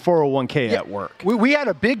match in your 401k at work? We had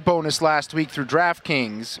a big bonus last week through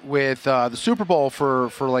DraftKings with the Super Bowl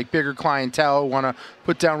for like bigger clientele who want to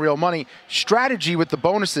put down real money. Strategy with the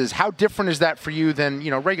bonuses, how different is that for you than,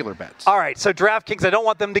 regular bets? All right, so DraftKings, I don't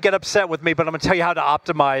want them to get upset with me, but I'm going to tell you how to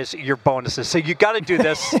optimize your bonuses. So you got to do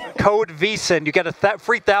this. Code VSiN. You get a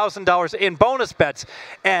free $1,000 in bonus bets,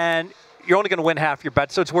 and you're only going to win half your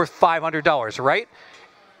bet, so it's worth $500, right?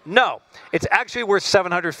 No, it's actually worth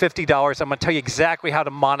 $750. I'm going to tell you exactly how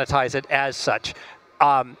to monetize it as such.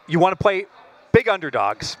 You want to play big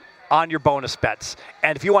underdogs on your bonus bets.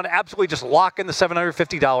 And if you want to absolutely just lock in the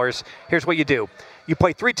 $750, here's what you do. You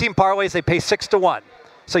play 3-team parlays. They pay 6-1.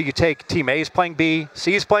 So you take team A is playing B,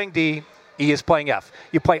 C is playing D, E is playing F.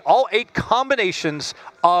 You play all 8 combinations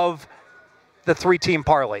of the 3-team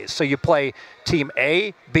parlays. So you play team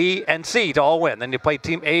A, B, and C to all win. Then you play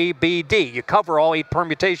team A, B, D. You cover all 8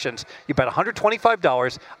 permutations. You bet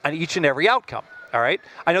 $125 on each and every outcome. All right?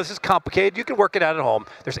 I know this is complicated. You can work it out at home.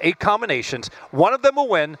 There's 8 combinations. One of them will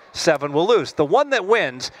win, 7 will lose. The one that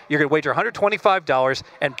wins, you're going to wager $125,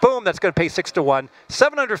 and boom, that's going to pay 6-1,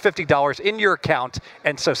 $750 in your account.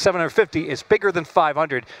 And so $750 is bigger than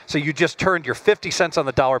 $500. So you just turned your 50 cents on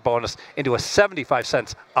the dollar bonus into a 75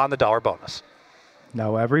 cents on the dollar bonus.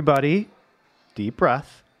 Now, everybody, deep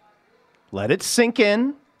breath. Let it sink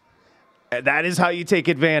in. That is how you take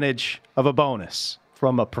advantage of a bonus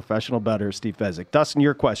from a professional bettor, Steve Fezzik. Dustin,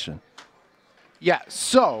 your question. Yeah,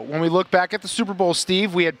 so when we look back at the Super Bowl,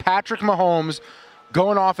 Steve, we had Patrick Mahomes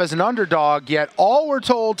going off as an underdog, yet all we're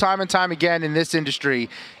told time and time again in this industry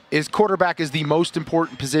is quarterback is the most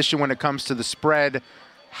important position when it comes to the spread.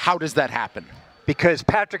 How does that happen? Because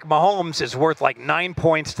Patrick Mahomes is worth like 9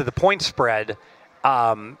 points to the point spread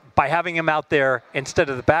by having him out there instead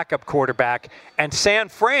of the backup quarterback. And San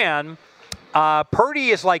Fran,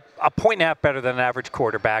 Purdy is like 1.5 points better than an average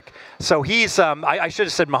quarterback. So he's, I should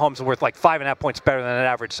have said Mahomes is worth like 5.5 points better than an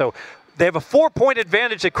average. So they have a 4-point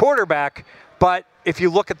advantage at quarterback. But if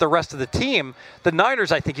you look at the rest of the team, the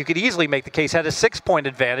Niners, I think you could easily make the case, had a 6-point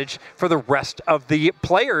advantage for the rest of the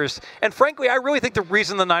players. And frankly, I really think the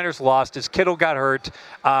reason the Niners lost is Kittle got hurt,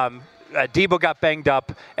 Debo got banged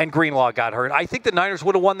up, and Greenlaw got hurt. I think the Niners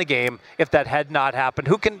would have won the game if that had not happened.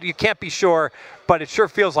 You can't be sure, but it sure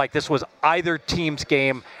feels like this was either team's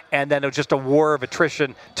game, and then it was just a war of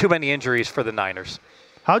attrition. Too many injuries for the Niners.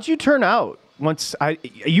 How'd you turn out?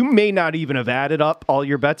 You may not even have added up all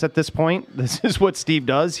your bets at this point. This is what Steve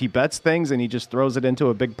does. He bets things and he just throws it into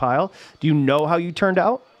a big pile. Do you know how you turned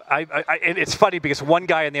out? And it's funny because one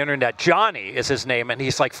guy on the internet, Johnny is his name, and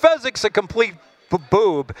he's like, Fezzik's a complete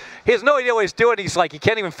boob. He has no idea what he's doing. He's like, he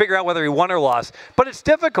can't even figure out whether he won or lost. But it's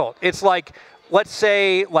difficult. It's like, let's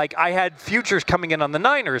say, like I had futures coming in on the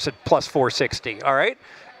Niners at plus 460, all right?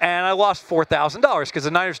 and I lost $4,000 because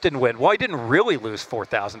the Niners didn't win. Well, I didn't really lose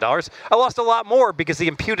 $4,000. I lost a lot more because the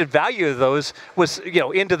imputed value of those was,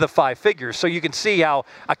 into the 5 figures. So you can see how,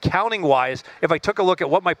 accounting-wise, if I took a look at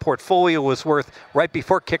what my portfolio was worth right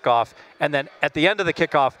before kickoff, and then at the end of the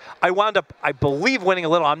kickoff, I wound up, I believe, winning a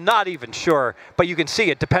little. I'm not even sure, but you can see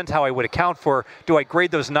it depends how I would account for. Do I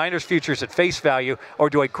grade those Niners futures at face value, or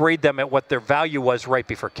do I grade them at what their value was right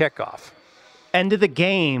before kickoff? End of the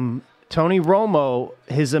game, Tony Romo,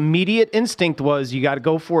 his immediate instinct was, you got to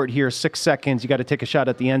go for it here, 6 seconds, you got to take a shot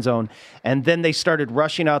at the end zone. And then they started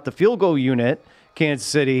rushing out the field goal unit, Kansas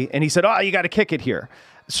City, and he said, you got to kick it here.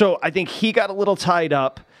 So I think he got a little tied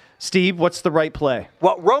up. Steve, what's the right play?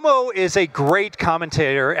 Well, Romo is a great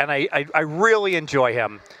commentator, and I really enjoy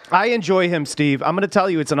him. I enjoy him, Steve. I'm going to tell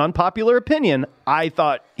you, it's an unpopular opinion. I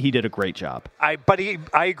thought he did a great job. I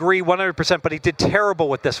agree 100%, but he did terrible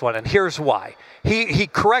with this one, and here's why. He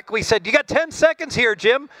correctly said, you got 10 seconds here,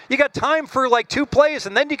 Jim. You got time for like 2 plays,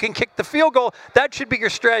 and then you can kick the field goal. That should be your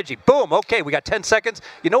strategy. Boom, okay, we got 10 seconds.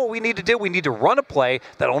 You know what we need to do? We need to run a play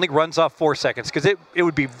that only runs off 4 seconds, because it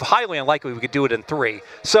would be highly unlikely we could do it in 3.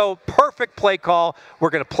 So perfect play call. We're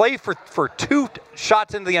going to play for 2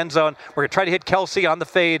 shots into the end zone. We're going to try to hit Kelsey on the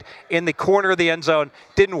fade in the corner of the end zone.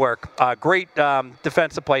 Didn't work. Great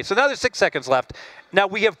defensive play. So now there's 6 seconds left. Now,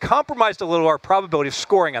 we have compromised a little our probability of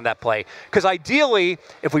scoring on that play, because ideally,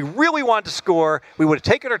 if we really wanted to score, we would have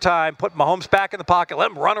taken our time, put Mahomes back in the pocket, let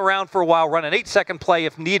him run around for a while, run an 8-second play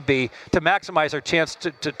if need be to maximize our chance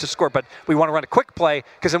to score. But we want to run a quick play,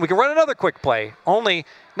 because then we can run another quick play. Only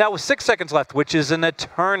now with 6 seconds left, which is an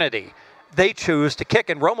eternity, they choose to kick,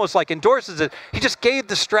 and Romo's endorses it. He just gave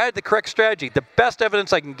the correct strategy. The best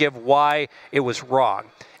evidence I can give why it was wrong.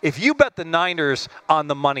 If you bet the Niners on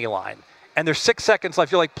the money line, and there's 6 seconds left,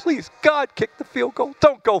 you're like, please, God, kick the field goal.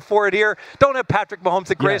 Don't go for it here. Don't have Patrick Mahomes,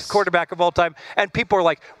 the greatest quarterback of all time. And people are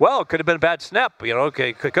like, well, it could have been a bad snap.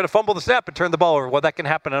 Okay, could have fumbled the snap and turned the ball over. Well, that can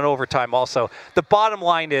happen in overtime also. The bottom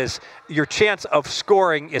line is your chance of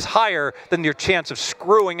scoring is higher than your chance of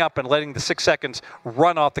screwing up and letting the 6 seconds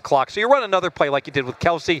run off the clock. So you run another play like you did with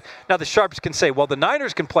Kelsey. Now the Sharps can say, well, the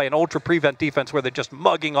Niners can play an ultra-prevent defense where they're just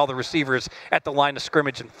mugging all the receivers at the line of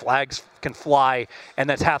scrimmage and flags can fly, and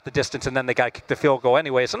that's half the distance, and then they got to kick the field goal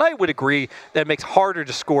anyways. And I would agree that it makes harder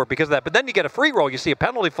to score because of that. But then you get a free roll. You see a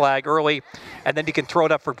penalty flag early, and then you can throw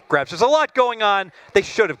it up for grabs. There's a lot going on. They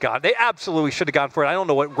should have gone. They absolutely should have gone for it. I don't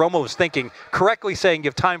know what Romo was thinking, correctly saying you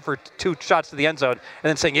have time for 2 shots to the end zone, and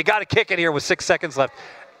then saying you got to kick it here with 6 seconds left.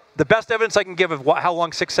 The best evidence I can give of how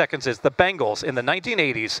long 6 seconds is, the Bengals in the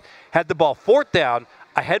 1980s had the ball 4th down,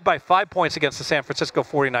 ahead by 5 points against the San Francisco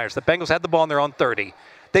 49ers. The Bengals had the ball on their own 30.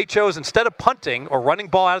 They chose, instead of punting or running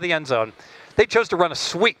ball out of the end zone, they chose to run a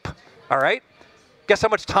sweep, all right? Guess how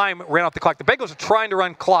much time ran off the clock? The Bengals are trying to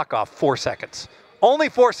run clock off 4 seconds. Only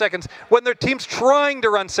 4 seconds when their team's trying to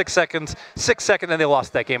run 6 seconds. 6 seconds, and they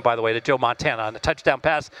lost that game, by the way, to Joe Montana on the touchdown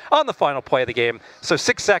pass on the final play of the game. So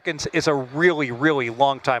 6 seconds is a really, really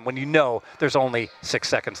long time when you know there's only 6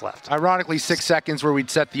 seconds left. Ironically, 6 seconds where we'd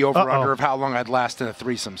set the over-under of how long I'd last in a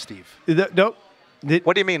threesome, Steve. Nope.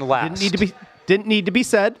 What do you mean last? Didn't need to be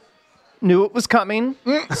said. Knew it was coming.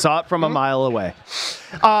 Saw it from a mile away.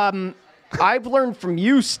 I've learned from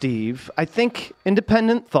you, Steve, I think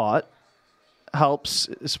independent thought helps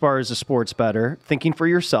as far as a sports bettor, thinking for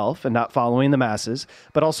yourself and not following the masses,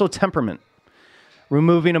 but also temperament,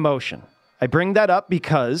 removing emotion. I bring that up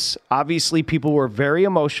because obviously people were very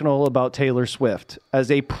emotional about Taylor Swift. As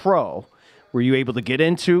a pro, were you able to get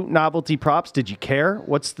into novelty props? Did you care?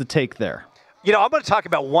 What's the take there? I'm going to talk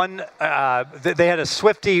about one. They had a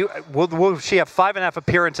Swiftie. Will she have 5.5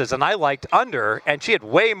 appearances? And I liked under, and she had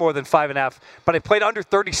way more than 5.5. But I played under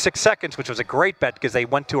 36 seconds, which was a great bet because they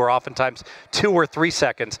went to her oftentimes 2 or 3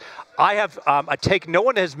 seconds. I have a take no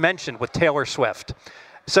one has mentioned with Taylor Swift.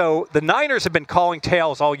 So the Niners have been calling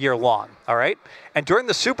tails all year long, all right? And during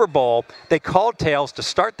the Super Bowl, they called tails to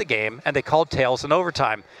start the game, and they called tails in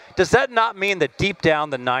overtime. Does that not mean that deep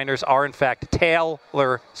down the Niners are, in fact,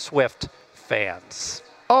 Taylor Swift fans?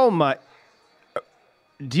 Oh, my.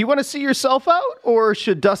 Do you want to see yourself out, or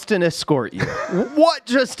should Dustin escort you? What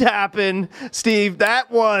just happened, Steve?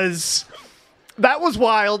 That was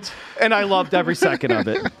wild, and I loved every second of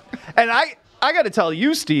it. And I got to tell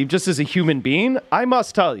you, Steve, just as a human being, I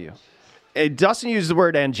must tell you, Dustin used the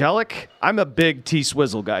word angelic. I'm a big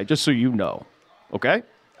T-Swizzle guy, just so you know. Okay?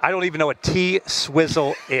 I don't even know what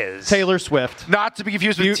T-Swizzle is. Taylor Swift. Not to be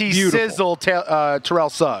confused with T-Sizzle, Terrell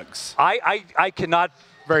Suggs. I cannot.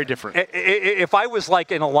 Very different. If I was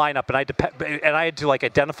in a lineup and I had to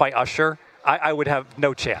identify Usher, I would have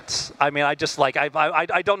no chance. I mean, I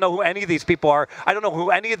don't know who any of these people are. I don't know who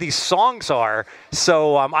any of these songs are.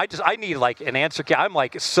 So I need like an answer. I'm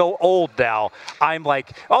like so old now. I'm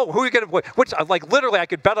like, oh, who are you going to, which like literally I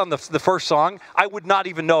could bet on the first song. I would not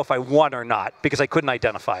even know if I won or not because I couldn't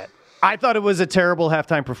identify it. I thought it was a terrible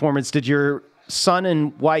halftime performance. Did your son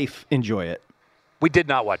and wife enjoy it? We did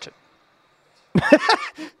not watch it.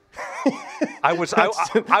 I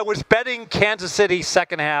was betting Kansas City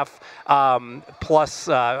second half plus.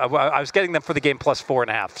 I was getting them for the game plus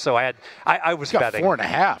 4.5. So I was betting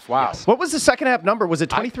 4.5. Wow. Yes. What was the second half number? Was it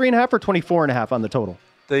 23.5 or 24.5 on the total?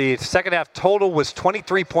 The second half total was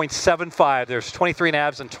 23.75. There's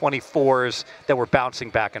 23.5s and 24s that were bouncing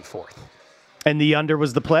back and forth. And the under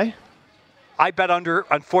was the play? I bet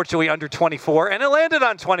unfortunately under 24, and it landed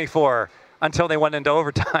on 24. Until they went into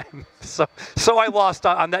overtime. So I lost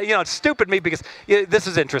on that. You know, it's stupid me because this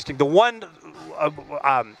is interesting. The one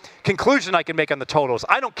conclusion I can make on the totals,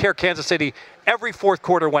 I don't care Kansas City. Every fourth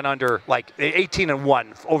quarter went under like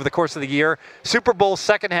 18-1 over the course of the year. Super Bowl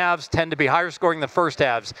second halves tend to be higher scoring than first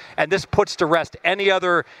halves. And this puts to rest any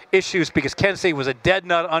other issues because Kansas City was a dead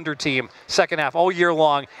nut under team second half all year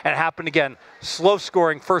long. And it happened again. Slow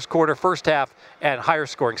scoring first quarter, first half, and higher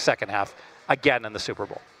scoring second half again in the Super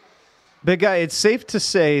Bowl. Big guy, it's safe to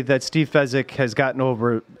say that Steve Fezzik has gotten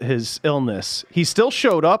over his illness. He still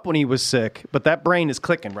showed up when he was sick, but that brain is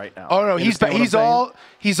clicking right now. Oh no, he's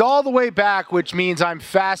all the way back, which means I'm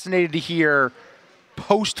fascinated to hear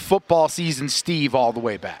post-football season Steve all the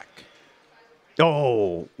way back.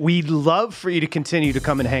 Oh, we'd love for you to continue to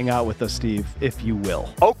come and hang out with us, Steve, if you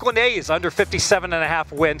will. Oakland A's under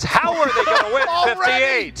 57.5 wins. How are they going to win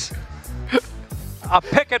 58? A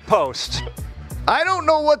picket post. I don't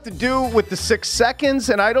know what to do with the 6 seconds,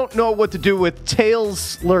 and I don't know what to do with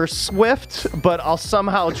Taylor Swift, but I'll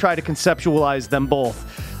somehow try to conceptualize them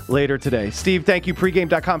both later today. Steve, thank you.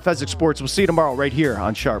 Pregame.com, Fezzik Sports. We'll see you tomorrow right here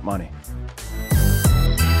on Sharp Money.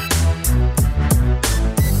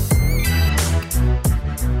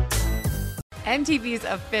 MTV's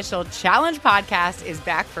official Challenge podcast is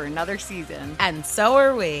back for another season. And so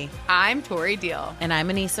are we. I'm Tori Deal. And I'm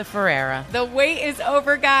Anissa Ferreira. The wait is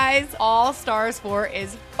over, guys. All Stars 4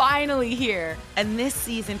 is finally here. And this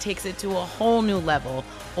season takes it to a whole new level.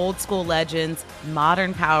 Old school legends,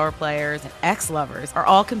 modern power players, and ex-lovers are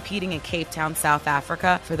all competing in Cape Town, South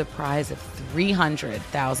Africa for the prize of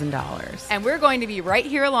 $300,000. And we're going to be right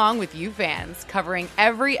here along with you fans, covering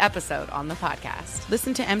every episode on the podcast.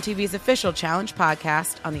 Listen to MTV's official Challenge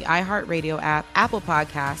podcast on the iHeartRadio app, Apple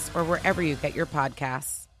Podcasts, or wherever you get your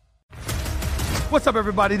podcasts. What's up,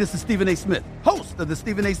 everybody? This is Stephen A. Smith, host of the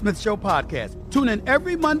Stephen A. Smith Show podcast. Tune in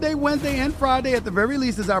every Monday, Wednesday, and Friday at the very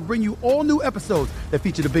least as I bring you all new episodes that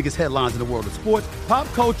feature the biggest headlines in the world of sports, pop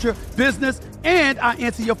culture, business, and I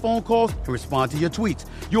answer your phone calls and respond to your tweets.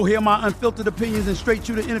 You'll hear my unfiltered opinions and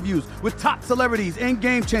straight-shooter interviews with top celebrities and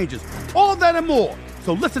game changers. All of that and more.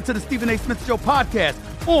 So listen to the Stephen A. Smith Show podcast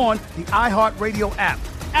on the iHeartRadio app,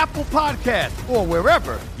 Apple Podcasts, or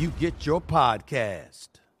wherever you get your podcast.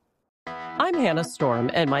 I'm Hannah Storm,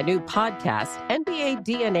 and my new podcast, NBA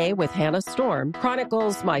DNA with Hannah Storm,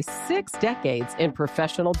 chronicles my 6 decades in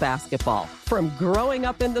professional basketball. From growing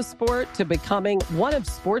up in the sport to becoming one of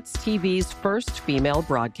sports TV's first female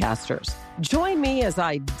broadcasters. Join me as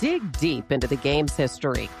I dig deep into the game's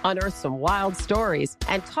history, unearth some wild stories,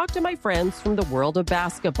 and talk to my friends from the world of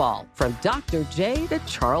basketball, from Dr. J to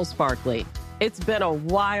Charles Barkley. It's been a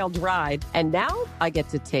wild ride, and now I get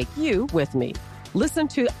to take you with me. Listen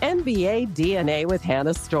to NBA DNA with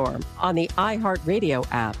Hannah Storm on the iHeartRadio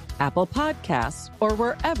app, Apple Podcasts, or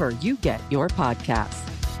wherever you get your podcasts.